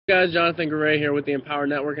Guys, Jonathan Garay here with the Empower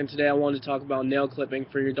Network, and today I wanted to talk about nail clipping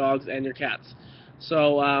for your dogs and your cats.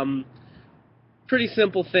 So, pretty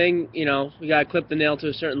simple thing, you gotta clip the nail to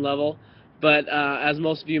a certain level, but as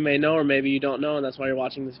most of you may know, or maybe you don't know, and that's why you're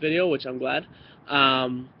watching this video, which I'm glad,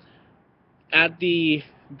 at the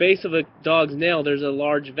base of a dog's nail, there's a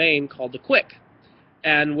large vein called the quick,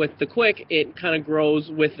 and with the quick, it kind of grows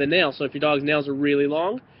with the nail. So if your dog's nails are really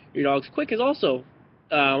long, your dog's quick is also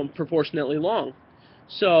proportionately long.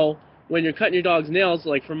 So when you're cutting your dog's nails,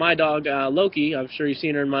 like for my dog Loki, I'm sure you've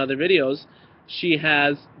seen her in my other videos, she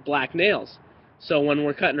has black nails. So when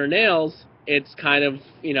we're cutting her nails, it's kind of,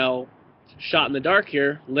 shot in the dark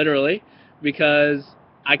here, literally, because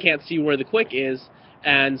I can't see where the quick is,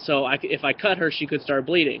 and so if I cut her, she could start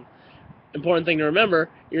bleeding. Important thing to remember: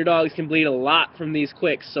 your dogs can bleed a lot from these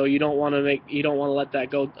quicks, so you don't want to let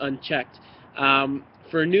that go unchecked.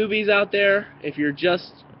 For newbies out there, if you're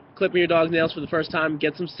just clipping your dog's nails for the first time,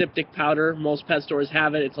 get some styptic powder. Most pet stores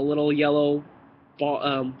have it. It's a little yellow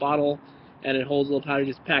bottle, and it holds a little powder.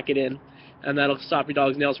 Just pack it in, and that'll stop your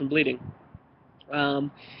dog's nails from bleeding.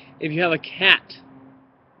 If you have a cat,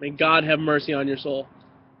 may God have mercy on your soul.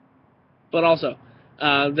 But also,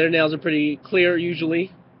 their nails are pretty clear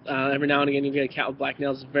usually. Every now and again you get a cat with black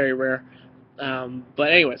nails. It's very rare.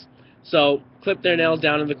 But anyways, so clip their nails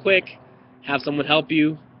down in the quick. Have someone help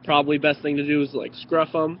you. Probably best thing to do is like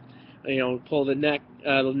scruff them. Pull the neck,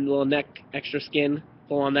 the little neck extra skin,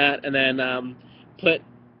 pull on that, and then put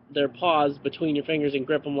their paws between your fingers and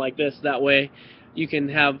grip them like this. That way you can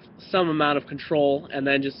have some amount of control, and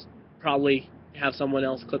then just probably have someone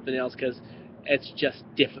else clip the nails, because it's just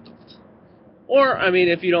difficult. Or, I mean,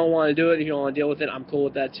 if you don't want to do it, if you don't want to deal with it, I'm cool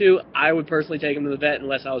with that too. I would personally take them to the vet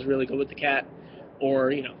unless I was really good with the cat,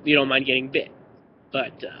 or, you don't mind getting bit.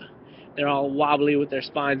 But they're all wobbly with their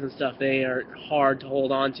spines and stuff. They are hard to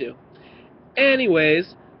hold on to.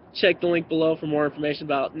 Anyways, check the link below for more information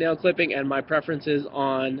about nail clipping and my preferences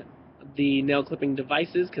on the nail clipping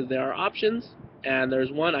devices, because there are options, and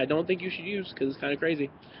there's one I don't think you should use because it's kind of crazy.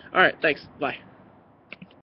 Alright, thanks. Bye.